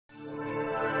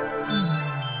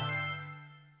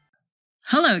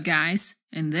Hello guys!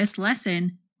 In this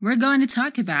lesson, we're going to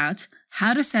talk about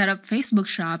how to set up Facebook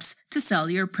shops to sell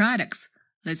your products.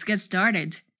 Let's get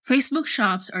started. Facebook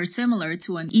shops are similar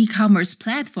to an e-commerce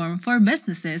platform for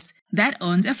businesses that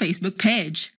owns a Facebook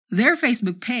page. Their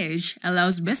Facebook page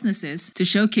allows businesses to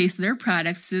showcase their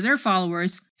products to their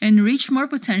followers and reach more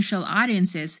potential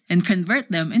audiences and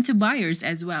convert them into buyers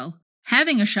as well.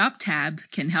 Having a shop tab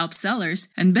can help sellers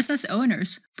and business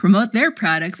owners promote their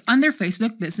products on their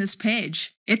Facebook business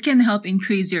page. It can help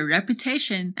increase your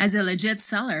reputation as a legit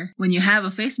seller when you have a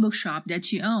Facebook shop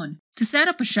that you own. To set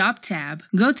up a shop tab,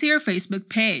 go to your Facebook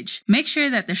page. Make sure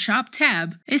that the shop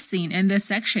tab is seen in this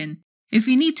section. If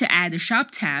you need to add a shop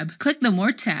tab, click the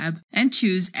More tab and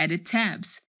choose Edit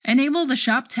Tabs. Enable the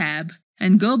shop tab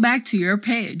and go back to your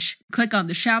page. Click on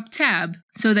the Shop tab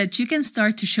so that you can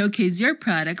start to showcase your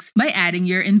products by adding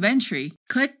your inventory.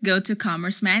 Click Go to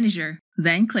Commerce Manager,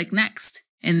 then click Next.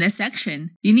 In this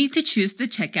section, you need to choose the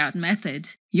checkout method.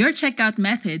 Your checkout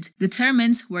method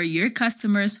determines where your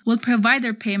customers will provide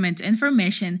their payment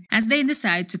information as they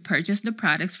decide to purchase the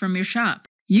products from your shop.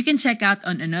 You can check out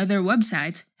on another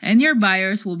website, and your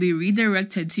buyers will be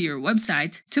redirected to your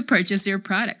website to purchase your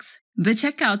products. The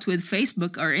checkout with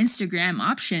Facebook or Instagram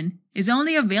option is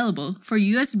only available for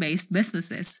US-based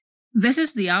businesses. This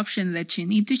is the option that you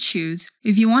need to choose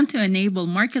if you want to enable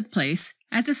Marketplace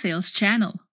as a sales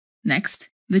channel. Next,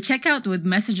 the checkout with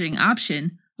messaging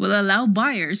option will allow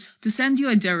buyers to send you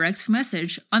a direct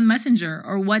message on Messenger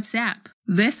or WhatsApp.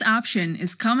 This option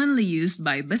is commonly used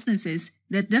by businesses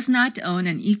that does not own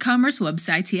an e-commerce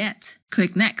website yet.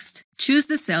 Click Next. Choose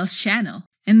the sales channel.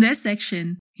 In this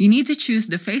section, you need to choose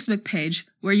the Facebook page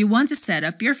where you want to set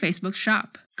up your Facebook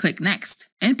shop. Click Next.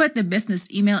 Input the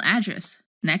business email address.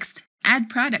 Next, add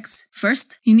products.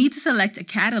 First, you need to select a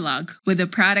catalog with the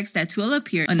products that will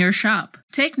appear on your shop.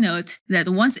 Take note that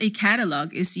once a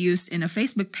catalog is used in a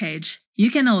Facebook page,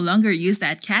 you can no longer use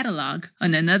that catalog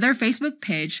on another Facebook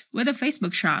page with a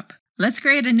Facebook shop. Let's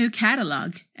create a new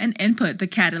catalog and input the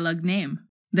catalog name.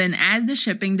 Then add the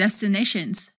shipping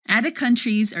destinations. Add the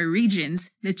countries or regions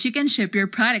that you can ship your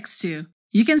products to.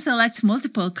 You can select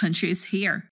multiple countries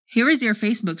here. Here is your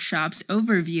Facebook shop's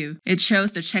overview. It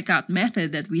shows the checkout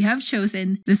method that we have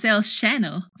chosen, the sales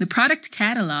channel, the product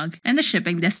catalog, and the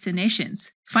shipping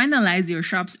destinations. Finalize your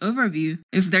shop's overview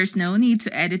if there's no need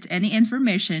to edit any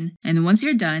information, and once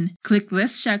you're done, click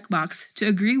this checkbox to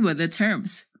agree with the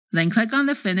terms. Then click on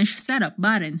the Finish Setup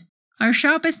button. Our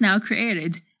shop is now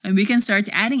created, and we can start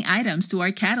adding items to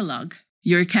our catalog.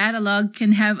 Your catalog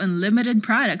can have unlimited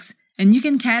products, and you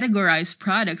can categorize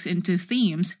products into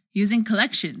themes using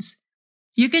collections.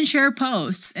 You can share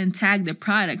posts and tag the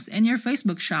products in your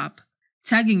Facebook shop.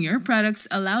 Tagging your products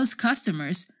allows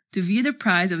customers to view the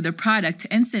price of the product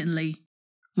instantly.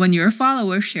 When your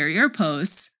followers share your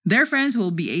posts, their friends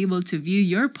will be able to view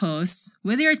your posts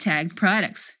with your tagged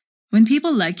products. When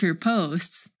people like your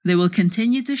posts, they will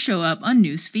continue to show up on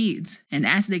news feeds, and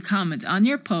as they comment on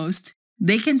your post,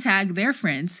 they can tag their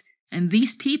friends, and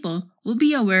these people will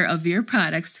be aware of your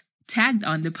products tagged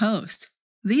on the post.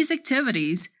 These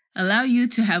activities allow you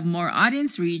to have more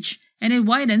audience reach, and it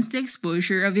widens the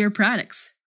exposure of your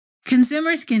products.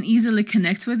 Consumers can easily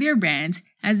connect with your brand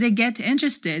as they get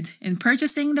interested in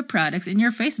purchasing the products in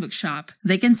your Facebook shop.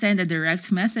 They can send a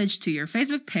direct message to your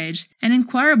Facebook page and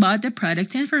inquire about the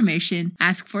product information,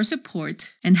 ask for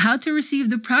support, and how to receive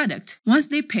the product once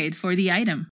they paid for the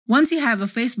item. Once you have a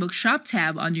Facebook shop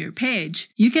tab on your page,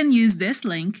 you can use this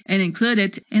link and include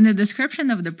it in the description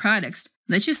of the products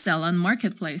that you sell on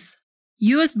Marketplace.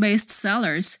 US-based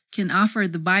sellers can offer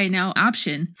the Buy Now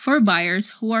option for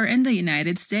buyers who are in the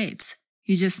United States.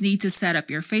 You just need to set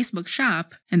up your Facebook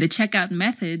shop, and the checkout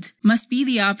method must be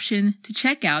the option to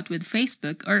check out with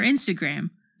Facebook or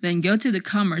Instagram. Then go to the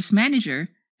Commerce Manager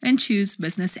and choose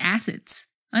Business Assets.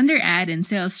 Under Ad and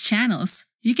Sales Channels,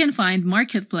 you can find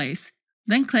Marketplace.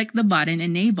 Then click the button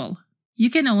Enable.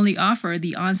 You can only offer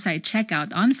the on-site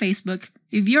checkout on Facebook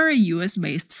if you're a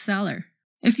US-based seller.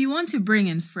 If you want to bring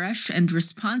in fresh and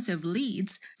responsive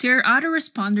leads to your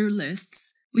autoresponder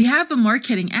lists, we have a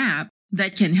marketing app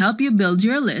that can help you build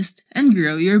your list and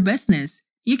grow your business.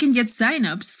 You can get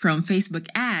signups from Facebook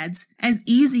ads as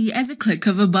easy as a click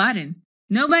of a button.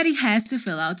 Nobody has to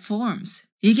fill out forms.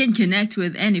 You can connect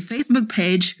with any Facebook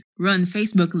page, run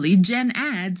Facebook lead gen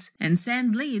ads, and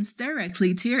send leads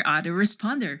directly to your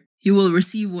autoresponder. You will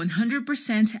receive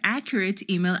 100% accurate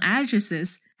email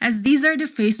addresses as these are the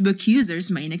Facebook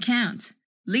user's main account.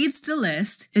 Leads to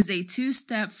List is a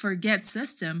two-step forget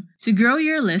system to grow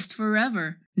your list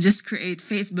forever. Just create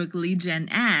Facebook lead gen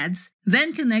ads,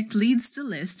 then connect Leads to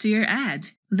List to your ad.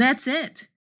 That's it.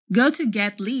 Go to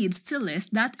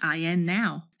getleads-to-list.in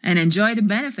now and enjoy the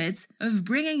benefits of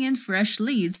bringing in fresh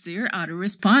leads to your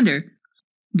autoresponder.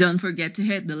 Don't forget to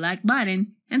hit the like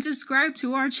button and subscribe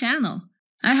to our channel.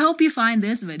 I hope you find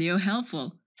this video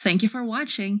helpful. Thank you for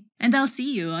watching, and I'll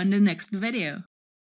see you on the next video.